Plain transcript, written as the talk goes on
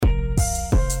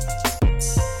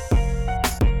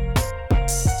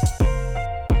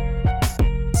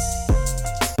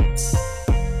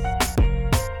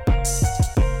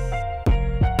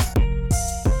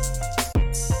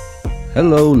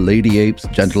Hello, lady apes,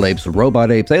 gentle apes, robot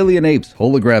apes, alien apes,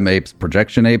 hologram apes,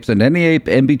 projection apes, and any ape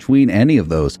in between any of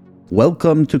those.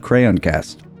 Welcome to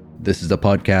Crayoncast. This is a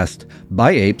podcast by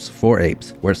apes for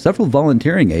apes, where several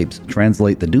volunteering apes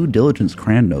translate the due diligence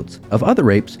crayon notes of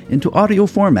other apes into audio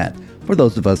format for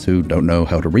those of us who don't know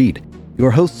how to read.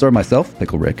 Your hosts are myself,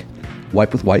 Pickle Rick,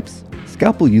 Wipe with Wipes,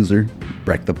 Scalpel User,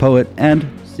 Breck the Poet, and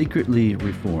Secretly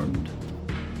Reformed.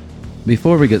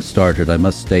 Before we get started, I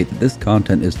must state that this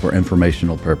content is for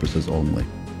informational purposes only.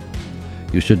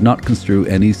 You should not construe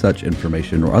any such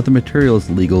information or other material as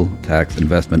legal, tax,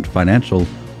 investment, financial,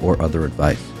 or other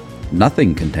advice.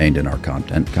 Nothing contained in our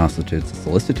content constitutes a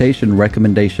solicitation,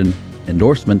 recommendation,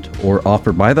 endorsement, or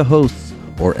offer by the hosts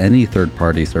or any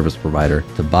third-party service provider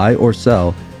to buy or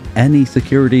sell any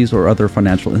securities or other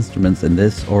financial instruments in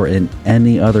this or in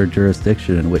any other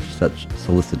jurisdiction in which such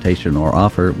solicitation or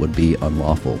offer would be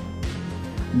unlawful.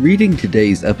 Reading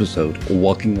today's episode,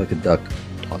 Walking Like a Duck,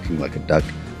 Talking Like a Duck,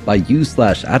 by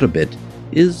u/Atobitt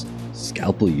is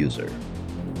Scalpel User.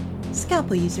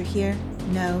 Scalpel User here.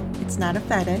 No, it's not a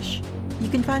fetish. You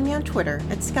can find me on Twitter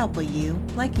at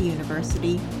ScalpelU, like a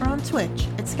university, or on Twitch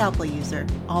at Scalpel User,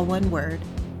 all one word.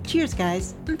 Cheers,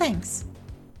 guys, and thanks.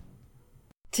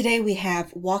 Today we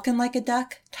have Walkin' Like a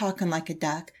Duck, Talkin' Like a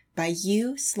Duck by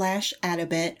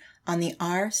u/Atobitt on the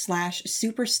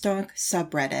r/Superstonk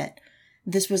subreddit.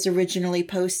 This was originally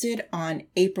posted on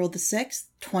April the 6th,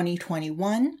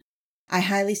 2021. I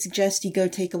highly suggest you go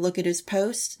take a look at his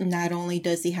post. Not only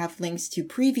does he have links to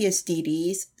previous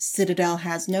DDs, Citadel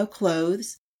Has No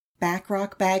Clothes,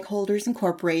 Backrock Bag Holders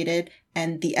Incorporated,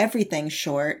 and The Everything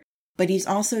Short, but he's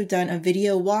also done a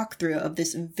video walkthrough of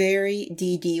this very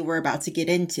DD we're about to get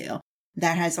into.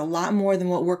 That has a lot more than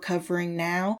what we're covering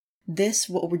now.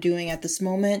 What we're doing at this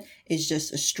moment, is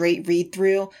just a straight read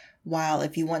through. While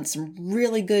if you want some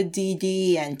really good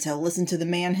DD and to listen to the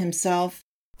man himself,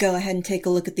 go ahead and take a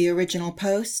look at the original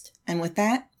post. And with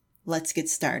that, let's get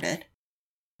started.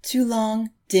 Too long,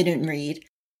 didn't read.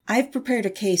 I've prepared a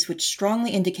case which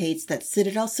strongly indicates that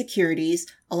Citadel Securities,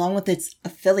 along with its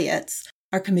affiliates,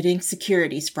 are committing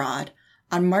securities fraud.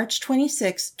 On March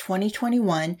 26,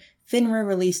 2021, FINRA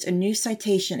released a new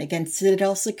citation against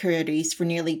Citadel Securities for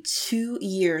nearly 2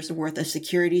 years' worth of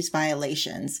securities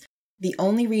violations. The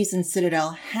only reason Citadel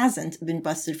hasn't been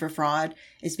busted for fraud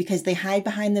is because they hide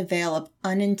behind the veil of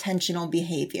unintentional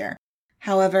behavior.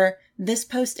 However, this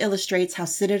post illustrates how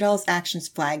Citadel's actions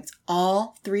flagged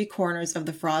all 3 corners of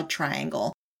the fraud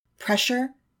triangle: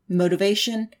 pressure,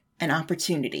 motivation, and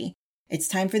opportunity. It's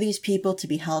time for these people to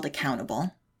be held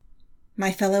accountable.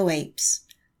 My fellow apes,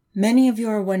 many of you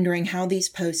are wondering how these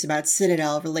posts about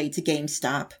Citadel relate to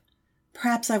GameStop.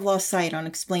 Perhaps I've lost sight on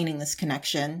explaining this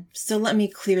connection, so let me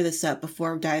clear this up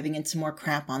before diving into more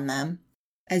crap on them.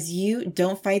 As you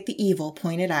Don't Fight the Evil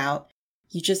pointed out,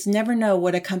 you just never know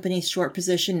what a company's short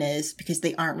position is because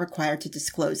they aren't required to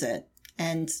disclose it.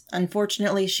 And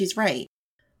unfortunately, she's right.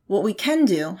 What we can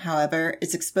do, however,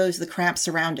 is expose the crap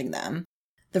surrounding them.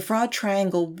 The fraud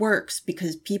triangle works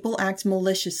because people act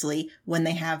maliciously when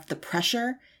they have the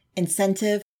pressure,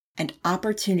 incentive, and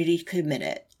opportunity to commit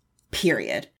it.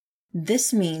 Period.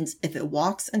 This means if it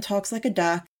walks and talks like a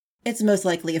duck, it's most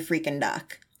likely a freaking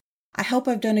duck. I hope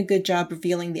I've done a good job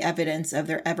revealing the evidence of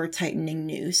their ever-tightening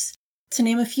noose. To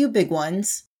name a few big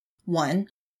ones: 1.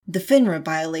 The FINRA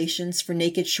violations for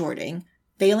naked shorting,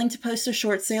 failing to post a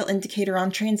short sale indicator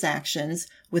on transactions,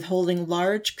 withholding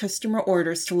large customer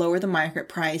orders to lower the market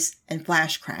price, and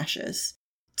flash crashes.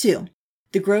 2.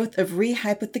 The growth of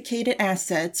rehypothecated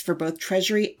assets for both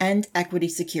Treasury and equity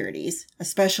securities,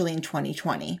 especially in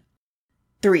 2020.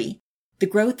 3. The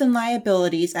growth in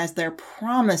liabilities as their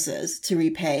promises to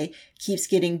repay keeps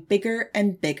getting bigger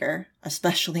and bigger,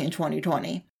 especially in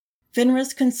 2020.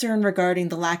 FINRA's concern regarding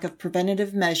the lack of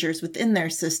preventative measures within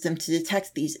their system to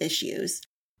detect these issues.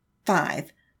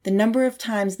 5. The number of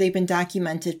times they've been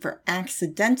documented for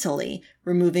accidentally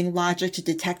removing logic to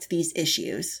detect these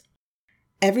issues.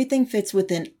 Everything fits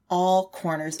within all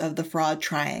corners of the fraud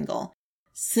triangle.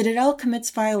 Citadel commits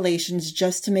violations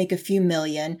just to make a few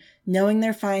million, knowing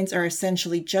their fines are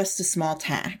essentially just a small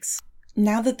tax.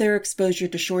 Now that their exposure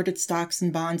to shorted stocks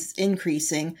and bonds is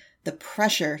increasing, the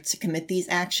pressure to commit these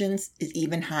actions is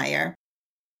even higher.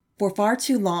 For far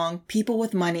too long, people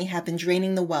with money have been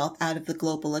draining the wealth out of the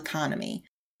global economy.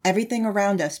 Everything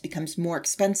around us becomes more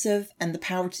expensive, and the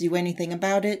power to do anything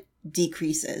about it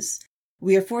decreases.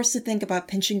 We are forced to think about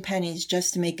pinching pennies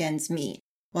just to make ends meet,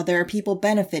 while there are people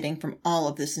benefiting from all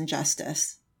of this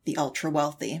injustice, the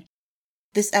ultra-wealthy.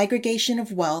 This aggregation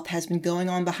of wealth has been going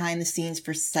on behind the scenes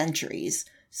for centuries.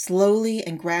 Slowly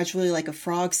and gradually, like a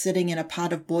frog sitting in a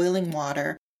pot of boiling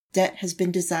water, Debt has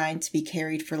been designed to be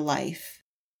carried for life.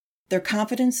 Their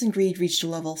confidence and greed reached a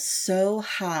level so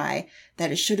high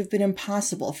that it should have been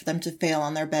impossible for them to fail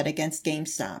on their bet against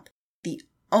GameStop. The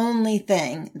only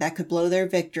thing that could blow their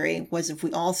victory was if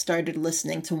we all started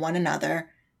listening to one another,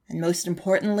 and most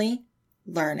importantly,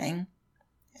 learning.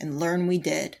 And learn we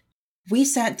did. We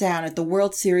sat down at the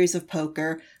World Series of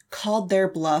Poker, called their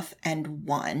bluff, and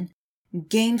won.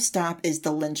 GameStop is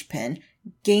the linchpin.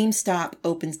 GameStop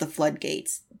opens the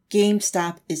floodgates.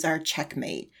 GameStop is our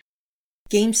checkmate.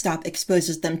 GameStop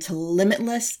exposes them to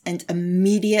limitless and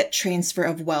immediate transfer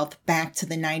of wealth back to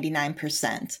the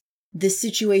 99%. This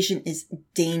situation is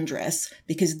dangerous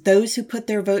because those who put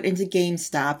their vote into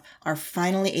GameStop are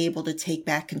finally able to take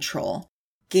back control.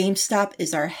 GameStop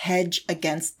is our hedge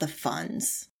against the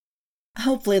funds.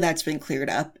 Hopefully that's been cleared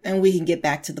up and we can get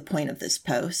back to the point of this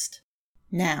post.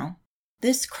 Now,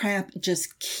 this crap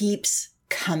just keeps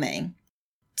coming.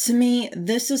 To me,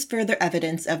 this is further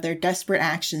evidence of their desperate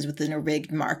actions within a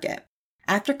rigged market.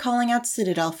 After calling out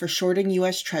Citadel for shorting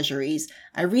U.S. Treasuries,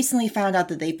 I recently found out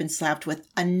that they've been slapped with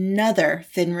another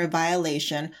FINRA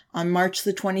violation on March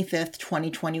the 25th,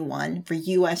 2021 for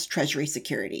U.S. Treasury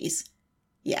securities.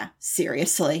 Yeah,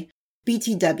 seriously.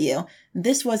 BTW,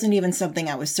 this wasn't even something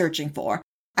I was searching for.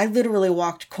 I literally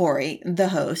walked Corey, the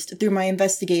host, through my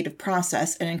investigative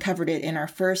process and uncovered it in our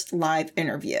first live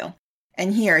interview.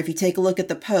 And here, if you take a look at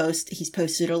the post, he's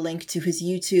posted a link to his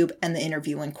YouTube and the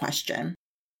interview in question.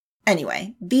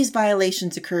 Anyway, these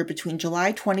violations occurred between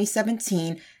July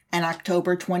 2017 and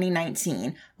October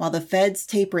 2019, while the Fed's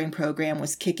tapering program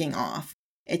was kicking off.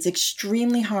 It's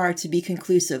extremely hard to be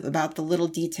conclusive about the little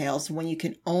details when you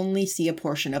can only see a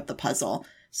portion of the puzzle,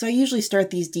 so I usually start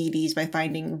these DDs by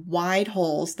finding wide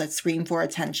holes that scream for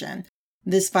attention.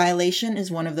 This violation is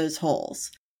one of those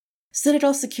holes.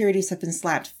 Citadel securities have been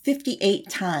slapped 58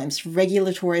 times for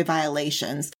regulatory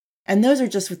violations, and those are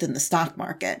just within the stock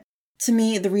market. To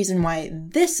me, the reason why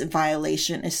this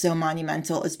violation is so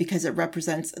monumental is because it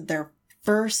represents their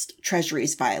first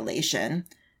Treasuries violation.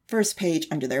 First page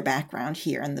under their background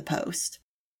here in the post.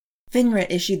 FINRA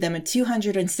issued them a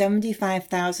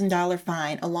 $275,000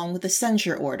 fine along with a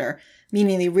censure order,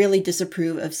 meaning they really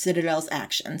disapprove of Citadel's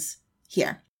actions.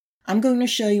 Here, I'm going to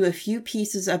show you a few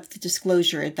pieces of the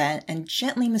disclosure event and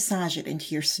gently massage it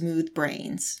into your smooth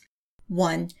brains.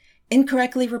 1.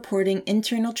 Incorrectly reporting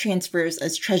internal transfers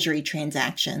as treasury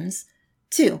transactions.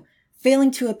 2.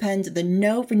 Failing to append the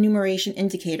no remuneration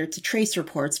indicator to trace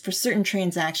reports for certain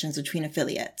transactions between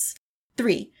affiliates.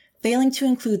 3. Failing to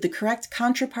include the correct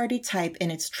contraparty type in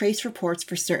its trace reports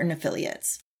for certain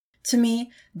affiliates. To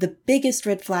me, the biggest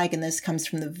red flag in this comes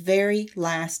from the very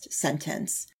last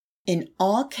sentence. In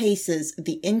all cases,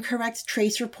 the incorrect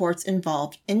trace reports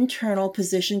involved internal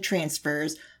position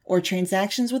transfers or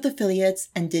transactions with affiliates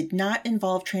and did not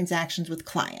involve transactions with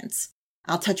clients.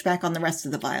 I'll touch back on the rest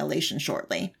of the violation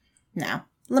shortly. Now,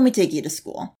 let me take you to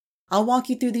school. I'll walk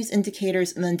you through these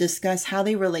indicators and then discuss how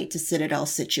they relate to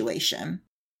Citadel's situation.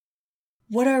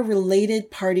 What are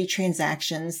related party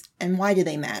transactions and why do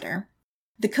they matter?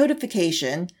 The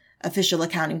codification, Official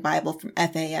Accounting Bible from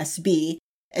FASB,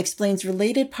 explains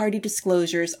related party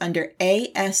disclosures under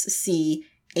ASC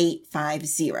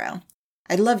 850.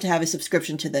 I'd love to have a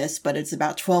subscription to this, but it's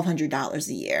about $1,200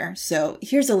 a year. So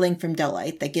here's a link from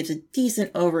Deloitte that gives a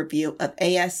decent overview of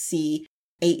ASC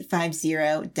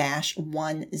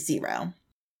 850-10.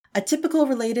 A typical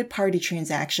related party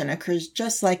transaction occurs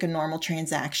just like a normal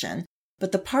transaction,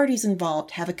 but the parties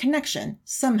involved have a connection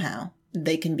somehow.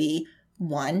 They can be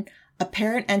 1. A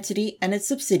parent entity and its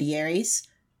subsidiaries.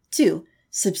 2.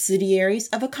 Subsidiaries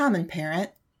of a common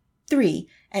parent. 3.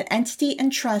 An entity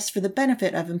and trust for the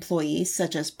benefit of employees,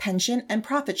 such as pension and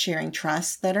profit-sharing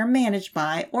trusts that are managed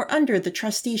by or under the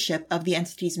trusteeship of the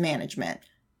entity's management.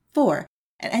 4.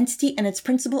 An entity and its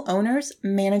principal owners,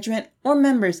 management, or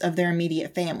members of their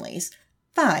immediate families.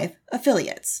 5.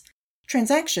 Affiliates.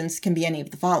 Transactions can be any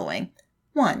of the following.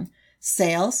 1.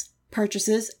 Sales,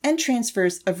 purchases, and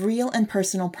transfers of real and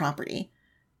personal property.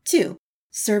 2.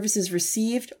 Services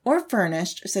received or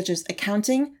furnished, such as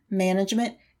accounting,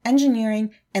 management,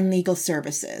 engineering, and legal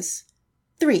services.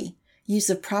 3. Use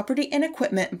of property and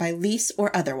equipment by lease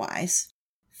or otherwise.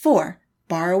 4.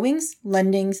 Borrowings,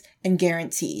 lendings, and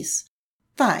guarantees.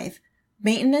 5.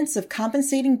 Maintenance of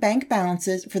compensating bank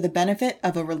balances for the benefit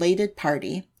of a related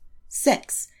party.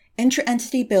 6.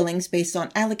 Intra-entity billings based on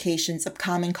allocations of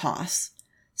common costs.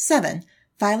 7.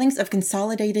 Filings of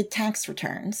consolidated tax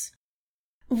returns.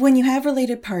 When you have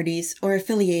related parties or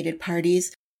affiliated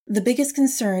parties, the biggest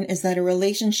concern is that a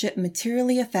relationship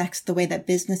materially affects the way that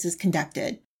business is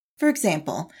conducted. For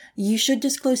example, you should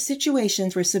disclose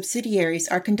situations where subsidiaries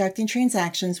are conducting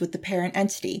transactions with the parent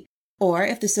entity, or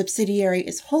if the subsidiary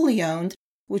is wholly owned,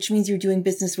 which means you're doing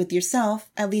business with yourself,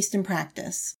 at least in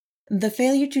practice. The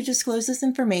failure to disclose this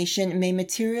information may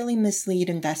materially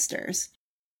mislead investors.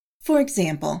 For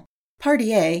example,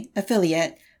 Party A,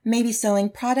 affiliate, may be selling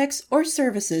products or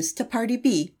services to Party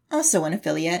B, also an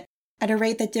affiliate, at a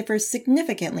rate that differs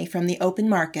significantly from the open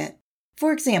market.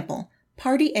 For example,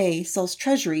 Party A sells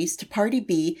treasuries to Party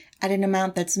B at an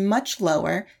amount that's much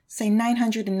lower, say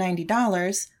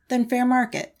 $990, than fair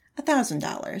market,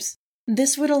 $1,000.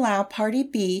 This would allow Party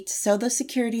B to sell the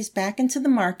securities back into the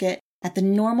market at the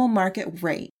normal market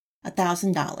rate,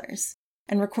 $1,000,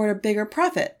 and record a bigger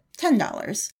profit,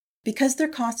 $10, because their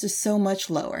cost is so much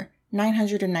lower,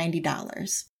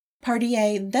 $990. Party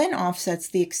A then offsets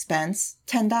the expense,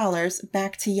 $10,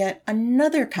 back to yet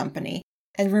another company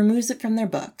and removes it from their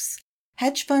books.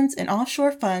 Hedge funds and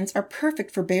offshore funds are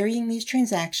perfect for burying these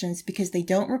transactions because they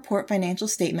don't report financial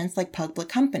statements like public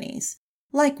companies.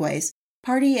 Likewise,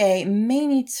 Party A may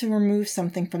need to remove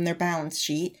something from their balance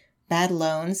sheet, bad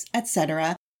loans,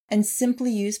 etc., and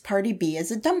simply use Party B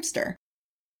as a dumpster.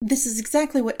 This is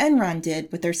exactly what Enron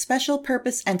did with their special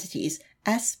purpose entities,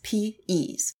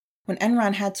 SPEs. When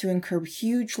Enron had to incur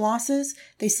huge losses,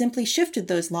 they simply shifted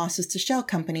those losses to shell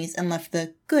companies and left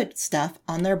the good stuff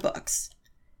on their books.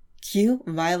 Cue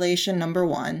violation number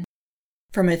 1.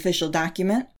 From an official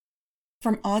document,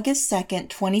 from August 2nd,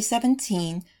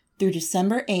 2017 through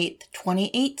December 8th,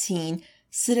 2018,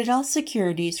 Citadel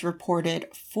Securities reported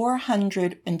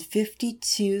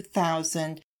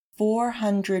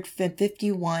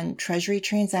 452,451 Treasury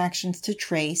transactions to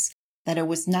trace that it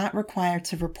was not required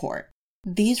to report.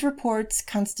 These reports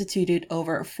constituted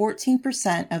over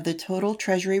 14% of the total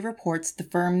Treasury reports the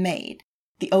firm made.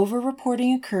 The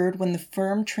over-reporting occurred when the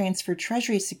firm transferred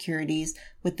Treasury securities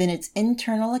within its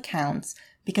internal accounts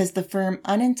because the firm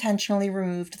unintentionally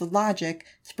removed the logic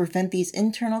to prevent these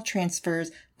internal transfers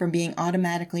from being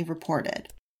automatically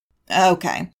reported.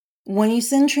 Okay, when you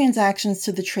send transactions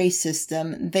to the trace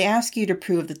system, they ask you to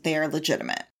prove that they are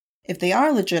legitimate. If they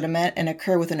are legitimate and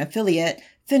occur with an affiliate,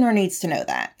 FINRA needs to know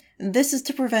that. This is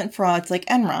to prevent frauds like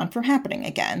Enron from happening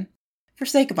again. For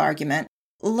sake of argument,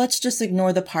 let's just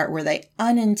ignore the part where they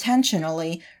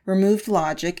unintentionally removed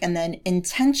logic and then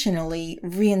intentionally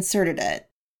reinserted it,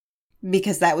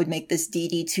 because that would make this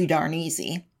DD too darn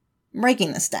easy.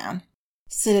 Breaking this down,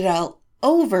 Citadel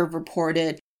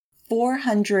over-reported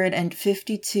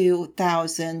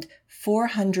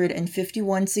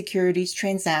 452,451 securities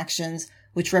transactions,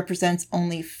 which represents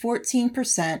only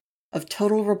 14% of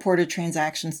total reported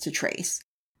transactions to trace.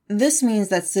 This means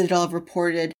that Citadel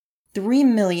reported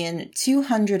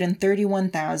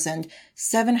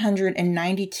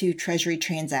 3,231,792 Treasury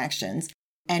transactions,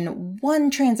 and one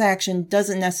transaction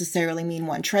doesn't necessarily mean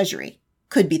one Treasury.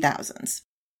 Could be thousands.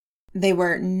 They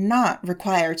were not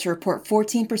required to report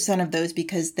 14% of those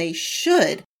because they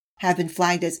should have been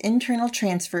flagged as internal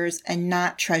transfers and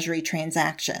not Treasury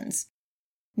transactions.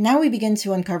 Now we begin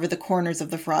to uncover the corners of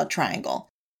the fraud triangle: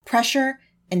 pressure,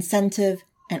 incentive,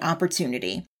 and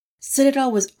opportunity.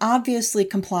 Citadel was obviously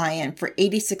compliant for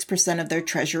 86% of their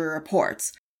Treasury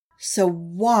reports. So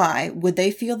why would they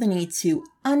feel the need to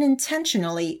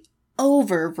unintentionally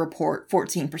over-report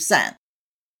 14%?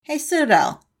 Hey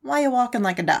Citadel, why you walking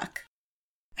like a duck?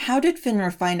 How did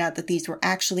FINRA find out that these were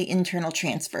actually internal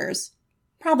transfers?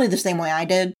 Probably the same way I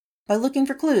did, by looking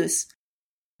for clues.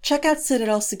 Check out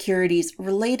Citadel Securities'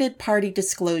 related party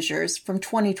disclosures from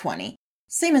 2020.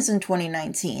 Same as in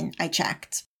 2019, I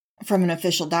checked. From an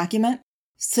official document,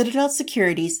 Citadel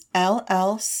Securities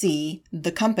LLC,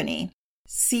 the company,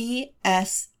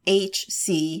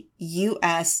 CSHC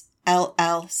US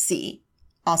LLC,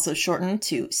 also shortened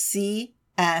to CSHC.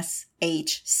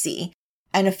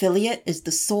 An affiliate is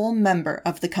the sole member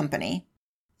of the company.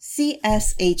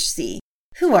 CSHC.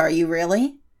 Who are you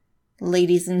really?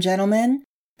 Ladies and gentlemen,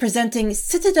 presenting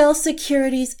Citadel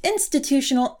Securities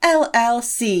Institutional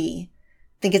LLC.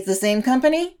 Think it's the same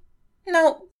company?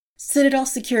 No. Citadel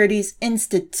Securities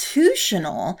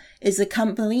Institutional is a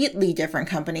completely different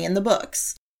company in the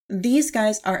books. These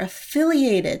guys are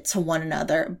affiliated to one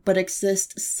another, but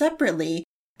exist separately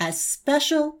as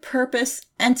special purpose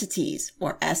entities,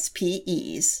 or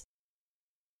SPEs.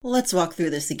 Let's walk through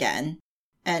this again.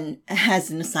 And as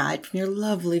an aside from your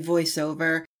lovely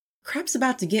voiceover, crap's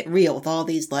about to get real with all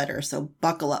these letters, so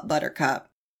buckle up, Buttercup.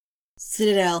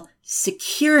 Citadel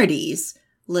Securities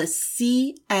lists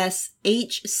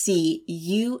CSHC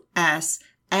US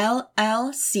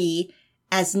LLC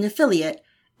as an affiliate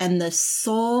and the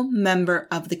sole member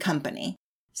of the company.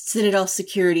 Citadel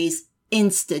Securities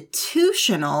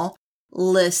Institutional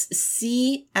lists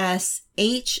CSHCUS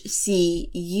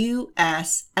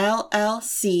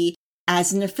LLC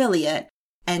as an affiliate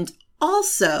and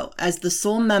also as the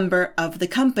sole member of the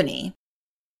company.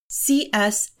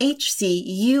 CSHCUS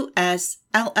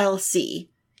LLC.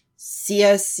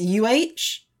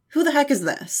 CSUH? Who the heck is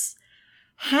this?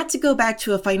 Had to go back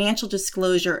to a financial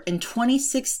disclosure in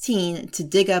 2016 to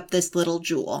dig up this little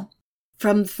jewel.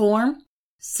 From the form,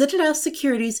 Citadel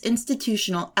Securities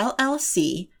Institutional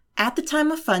LLC, at the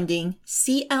time of funding,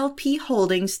 CLP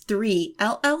Holdings 3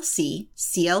 LLC,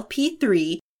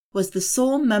 CLP3, was the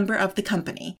sole member of the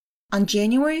company. On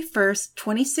January 1st,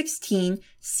 2016,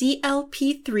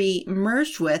 CLP3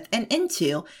 merged with and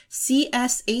into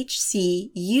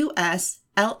CSHC US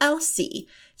LLC,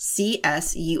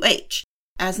 CSUH,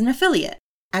 as an affiliate.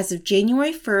 As of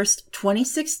January 1st,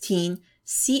 2016,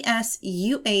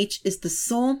 CSUH is the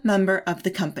sole member of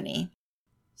the company.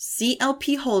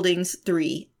 CLP Holdings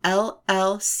 3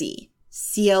 LLC,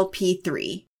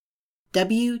 CLP3,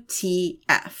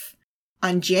 WTF.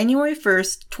 On January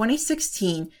 1st,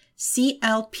 2016,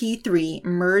 CLP3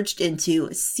 merged into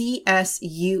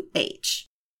CSUH.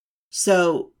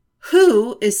 So,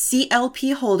 who is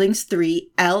CLP Holdings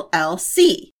 3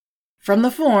 LLC? From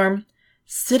the form,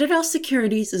 Citadel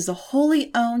Securities is a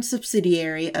wholly owned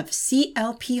subsidiary of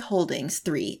CLP Holdings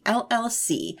 3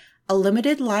 LLC, a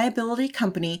limited liability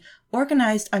company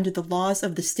organized under the laws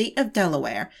of the state of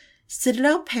Delaware,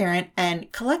 Citadel Parent, and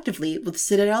collectively with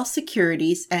Citadel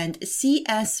Securities and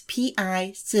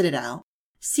CSPI Citadel.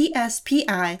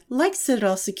 CSPI, like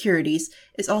Citadel Securities,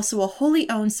 is also a wholly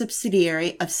owned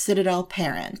subsidiary of Citadel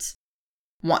Parent.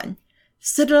 1.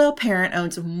 Citadel Parent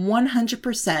owns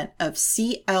 100% of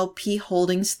CLP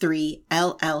Holdings 3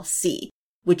 LLC,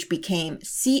 which became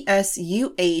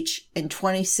CSUH in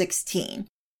 2016.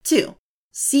 2.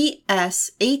 CSHCUS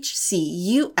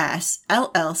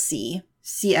LLC,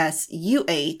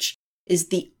 CSUH, is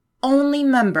the only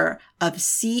member of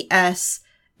CSHCUS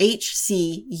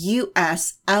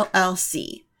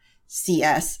LLC,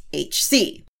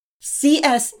 CSHC.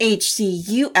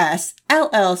 CSHCUS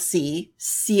LLC,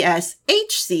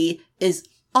 CSHC, is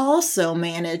also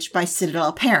managed by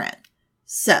Citadel Parent.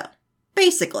 So,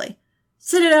 basically,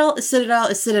 Citadel is Citadel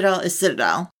is Citadel is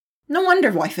Citadel. No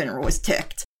wonder why FINRA was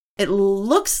ticked. It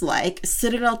looks like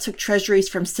Citadel took treasuries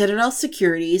from Citadel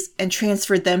Securities and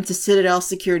transferred them to Citadel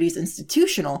Securities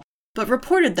Institutional, but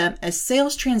reported them as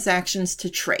sales transactions to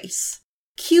Trace.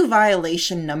 Q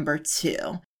violation number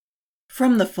 2.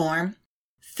 From the form,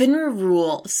 FINRA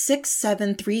Rule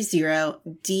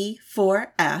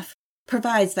 6730D4F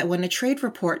provides that when a trade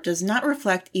report does not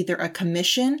reflect either a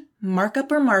commission,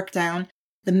 markup, or markdown,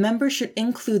 the member should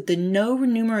include the no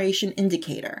remuneration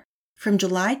indicator. From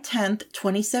July 10,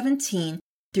 2017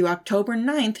 through October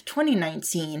 9,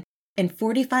 2019, in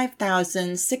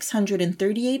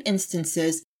 45,638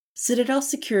 instances, Citadel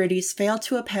Securities failed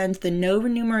to append the no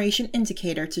remuneration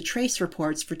indicator to Trace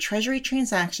reports for treasury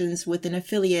transactions with an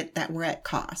affiliate that were at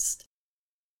cost.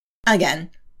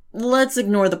 Again, let's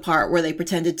ignore the part where they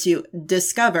pretended to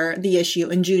discover the issue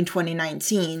in June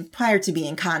 2019 prior to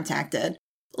being contacted.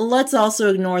 Let's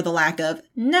also ignore the lack of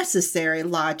necessary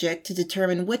logic to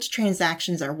determine which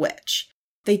transactions are which.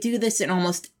 They do this in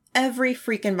almost every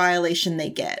freaking violation they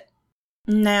get.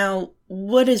 Now,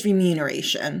 what is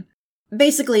remuneration?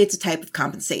 Basically, it's a type of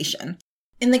compensation.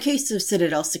 In the case of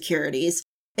Citadel Securities,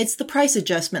 it's the price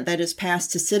adjustment that is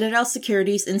passed to Citadel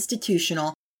Securities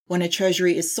Institutional when a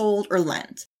treasury is sold or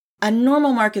lent. A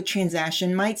normal market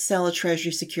transaction might sell a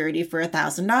treasury security for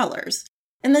 $1,000.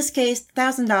 In this case,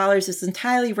 $1,000 is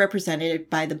entirely represented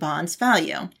by the bond's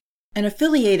value. An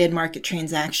affiliated market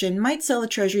transaction might sell a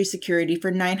treasury security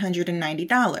for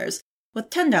 $990, with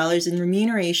 $10 in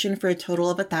remuneration for a total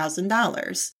of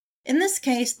 $1,000. In this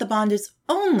case, the bond is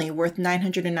only worth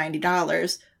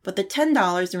 $990, but the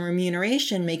 $10 in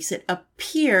remuneration makes it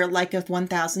appear like a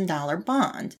 $1,000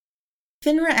 bond.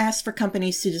 FINRA asks for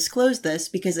companies to disclose this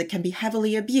because it can be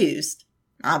heavily abused,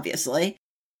 obviously.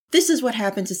 This is what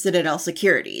happened to Citadel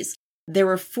Securities. There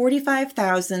were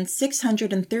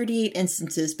 45,638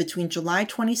 instances between July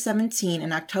 2017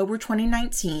 and October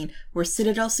 2019 where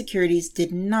Citadel Securities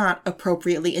did not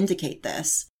appropriately indicate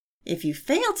this. If you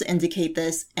fail to indicate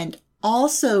this and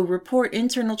also report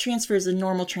internal transfers and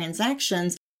normal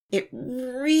transactions, it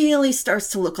really starts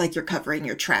to look like you're covering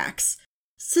your tracks.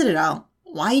 Citadel,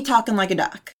 why are you talking like a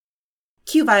duck?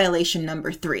 Q violation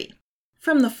number 3.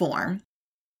 From the form.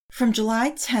 From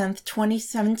July 10,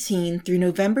 2017 through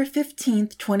November 15,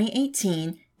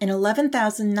 2018, in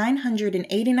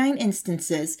 11,989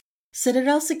 instances,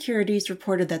 Citadel Securities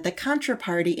reported that the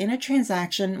contraparty in a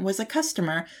transaction was a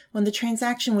customer when the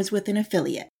transaction was with an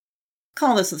affiliate.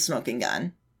 Call this a smoking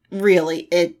gun. Really,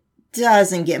 it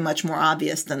doesn't get much more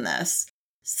obvious than this.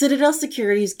 Citadel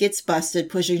Securities gets busted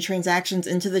pushing transactions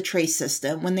into the trace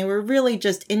system when they were really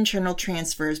just internal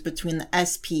transfers between the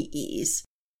SPEs.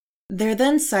 They're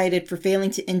then cited for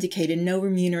failing to indicate a no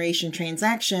remuneration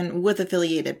transaction with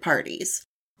affiliated parties.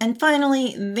 And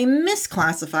finally, they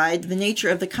misclassified the nature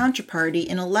of the contraparty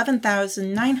in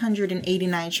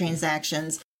 11,989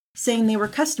 transactions, saying they were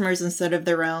customers instead of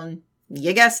their own,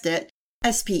 you guessed it,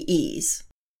 SPEs.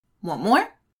 Want more?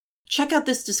 Check out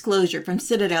this disclosure from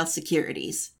Citadel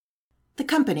Securities. The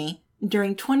company,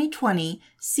 during 2020,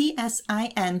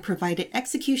 CSIN provided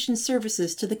execution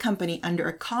services to the company under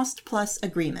a cost-plus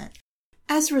agreement.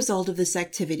 As a result of this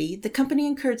activity, the company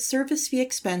incurred service fee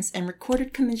expense and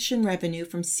recorded commission revenue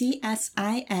from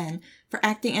CSIN for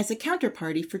acting as a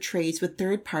counterparty for trades with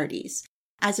third parties.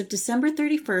 As of December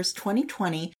 31st,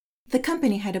 2020, the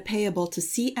company had a payable to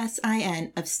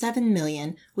CSIN of $7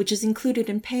 million, which is included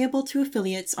in payable to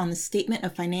affiliates on the Statement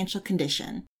of Financial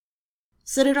Condition.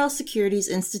 Citadel Securities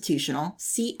Institutional,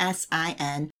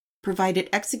 CSIN, provided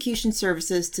execution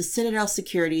services to Citadel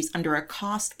Securities under a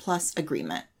cost-plus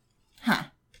agreement.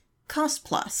 Cost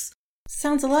plus.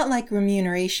 Sounds a lot like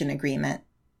remuneration agreement.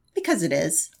 Because it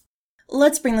is.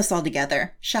 Let's bring this all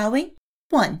together, shall we?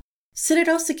 1.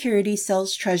 Citadel Securities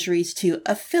sells treasuries to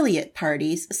affiliate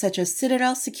parties such as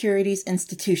Citadel Securities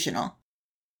Institutional.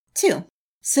 2.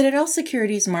 Citadel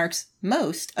Securities marks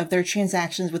most of their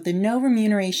transactions with the no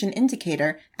remuneration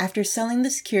indicator after selling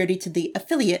the security to the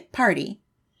affiliate party.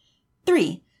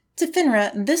 3. To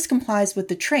FINRA, this complies with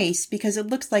the trace because it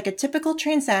looks like a typical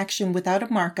transaction without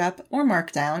a markup or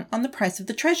markdown on the price of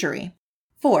the treasury.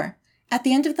 4. At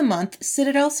the end of the month,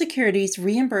 Citadel Securities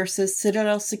reimburses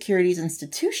Citadel Securities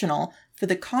Institutional for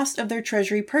the cost of their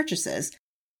treasury purchases,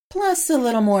 plus a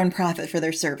little more in profit for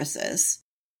their services.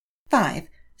 5.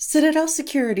 Citadel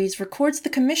Securities records the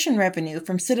commission revenue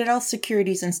from Citadel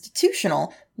Securities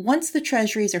Institutional once the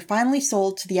treasuries are finally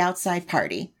sold to the outside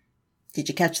party. Did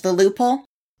you catch the loophole?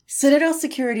 Citadel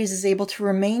Securities is able to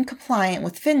remain compliant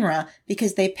with FINRA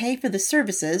because they pay for the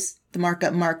services, the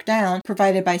markup markdown,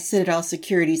 provided by Citadel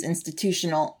Securities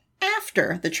Institutional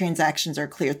after the transactions are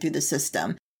cleared through the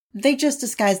system. They just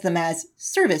disguise them as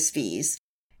service fees.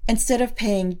 Instead of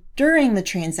paying during the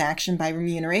transaction by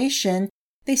remuneration,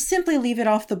 they simply leave it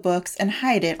off the books and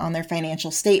hide it on their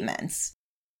financial statements.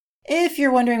 If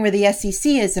you're wondering where the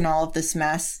SEC is in all of this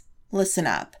mess, listen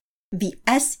up. The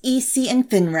SEC and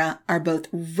FINRA are both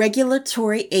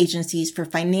regulatory agencies for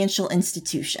financial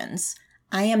institutions.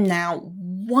 I am now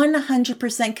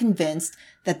 100% convinced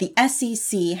that the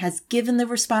SEC has given the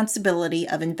responsibility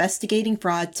of investigating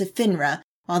fraud to FINRA,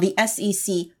 while the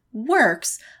SEC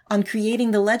works on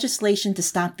creating the legislation to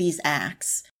stop these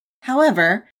acts.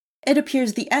 However, it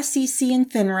appears the SEC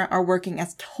and FINRA are working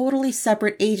as totally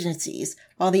separate agencies,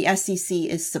 while the SEC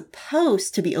is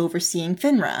supposed to be overseeing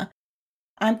FINRA.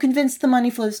 I'm convinced the money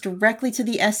flows directly to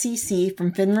the SEC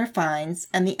from FINRA fines,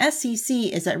 and the SEC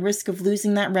is at risk of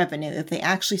losing that revenue if they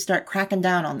actually start cracking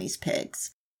down on these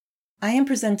pigs. I am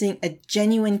presenting a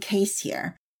genuine case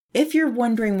here. If you're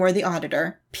wondering where the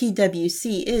auditor,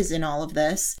 PwC, is in all of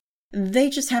this, they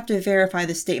just have to verify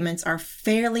the statements are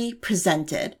fairly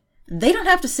presented. They don't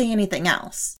have to say anything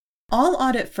else. All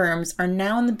audit firms are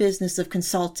now in the business of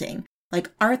consulting,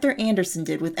 like Arthur Andersen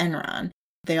did with Enron.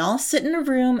 They all sit in a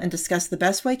room and discuss the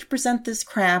best way to present this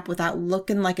crap without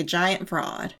looking like a giant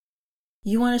fraud.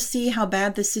 You want to see how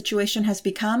bad this situation has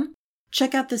become?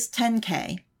 Check out this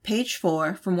 10K, page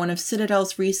 4, from one of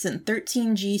Citadel's recent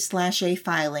 13G/A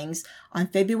filings on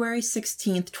February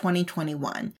 16,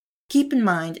 2021. Keep in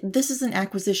mind, this is an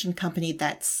acquisition company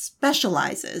that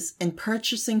specializes in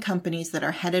purchasing companies that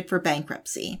are headed for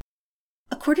bankruptcy.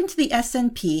 According to the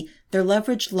S&P, their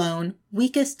leveraged loan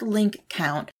weakest link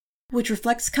count, which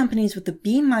reflects companies with a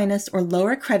B- or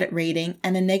lower credit rating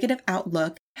and a negative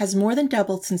outlook, has more than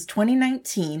doubled since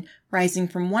 2019, rising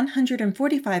from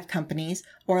 145 companies,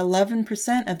 or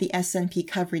 11% of the S&P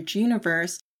coverage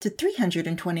universe, to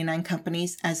 329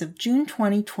 companies as of June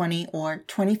 2020, or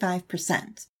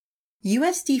 25%.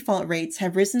 U.S. default rates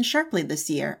have risen sharply this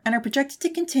year and are projected to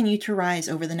continue to rise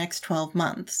over the next 12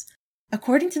 months.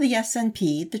 According to the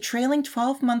S&P, the trailing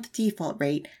 12-month default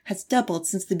rate has doubled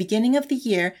since the beginning of the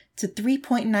year to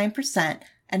 3.9%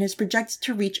 and is projected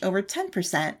to reach over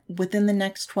 10% within the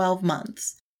next 12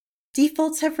 months.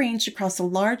 Defaults have ranged across a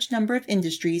large number of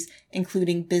industries,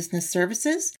 including business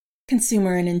services,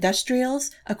 consumer and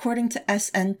industrials, according to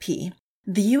S&P.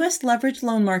 The U.S. leveraged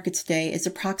loan market today is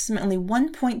approximately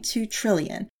 $1.2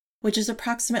 trillion, which is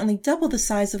approximately double the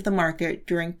size of the market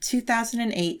during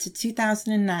 2008 to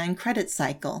 2009 credit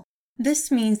cycle.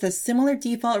 This means that similar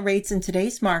default rates in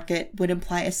today's market would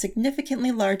imply a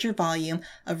significantly larger volume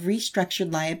of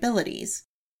restructured liabilities.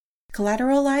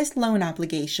 Collateralized loan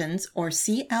obligations, or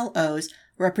CLOs,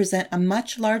 represent a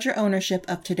much larger ownership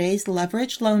of today's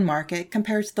leveraged loan market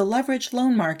compared to the leveraged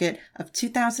loan market of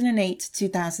 2008 to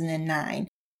 2009.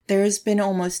 There has been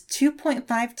almost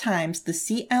 2.5 times the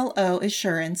CLO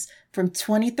issuance from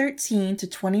 2013 to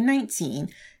 2019,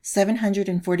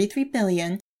 $743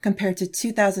 billion, compared to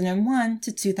 2001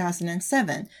 to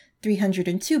 2007,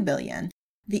 $302 billion.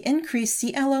 The increased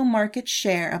CLO market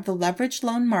share of the leveraged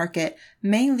loan market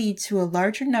may lead to a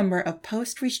larger number of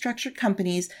post-restructured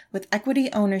companies with equity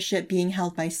ownership being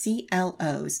held by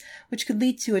CLOs, which could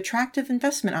lead to attractive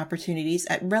investment opportunities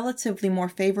at relatively more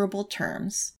favorable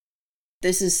terms.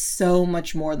 This is so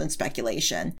much more than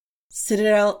speculation.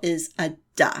 Citadel is a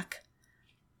duck.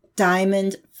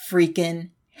 Diamond freaking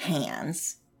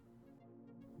hands.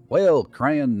 Well,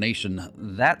 Crayon Nation,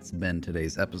 that's been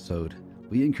today's episode.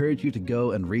 We encourage you to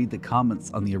go and read the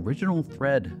comments on the original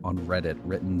thread on Reddit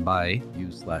written by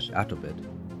you/Atobitt.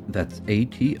 That's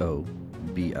ATOBITT.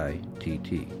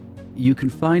 You can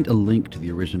find a link to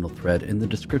the original thread in the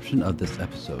description of this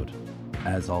episode.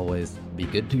 As always, be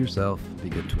good to yourself, be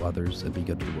good to others, and be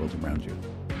good to the world around you.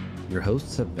 Your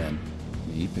hosts have been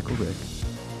me, Pickle Rick,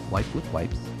 Wipe with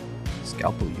Wipes,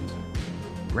 Scalpel User,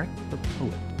 Greg the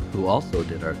Poet, who also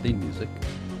did our theme music,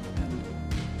 and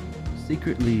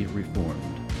Secretly Reformed.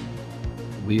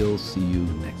 We'll see you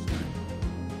next time.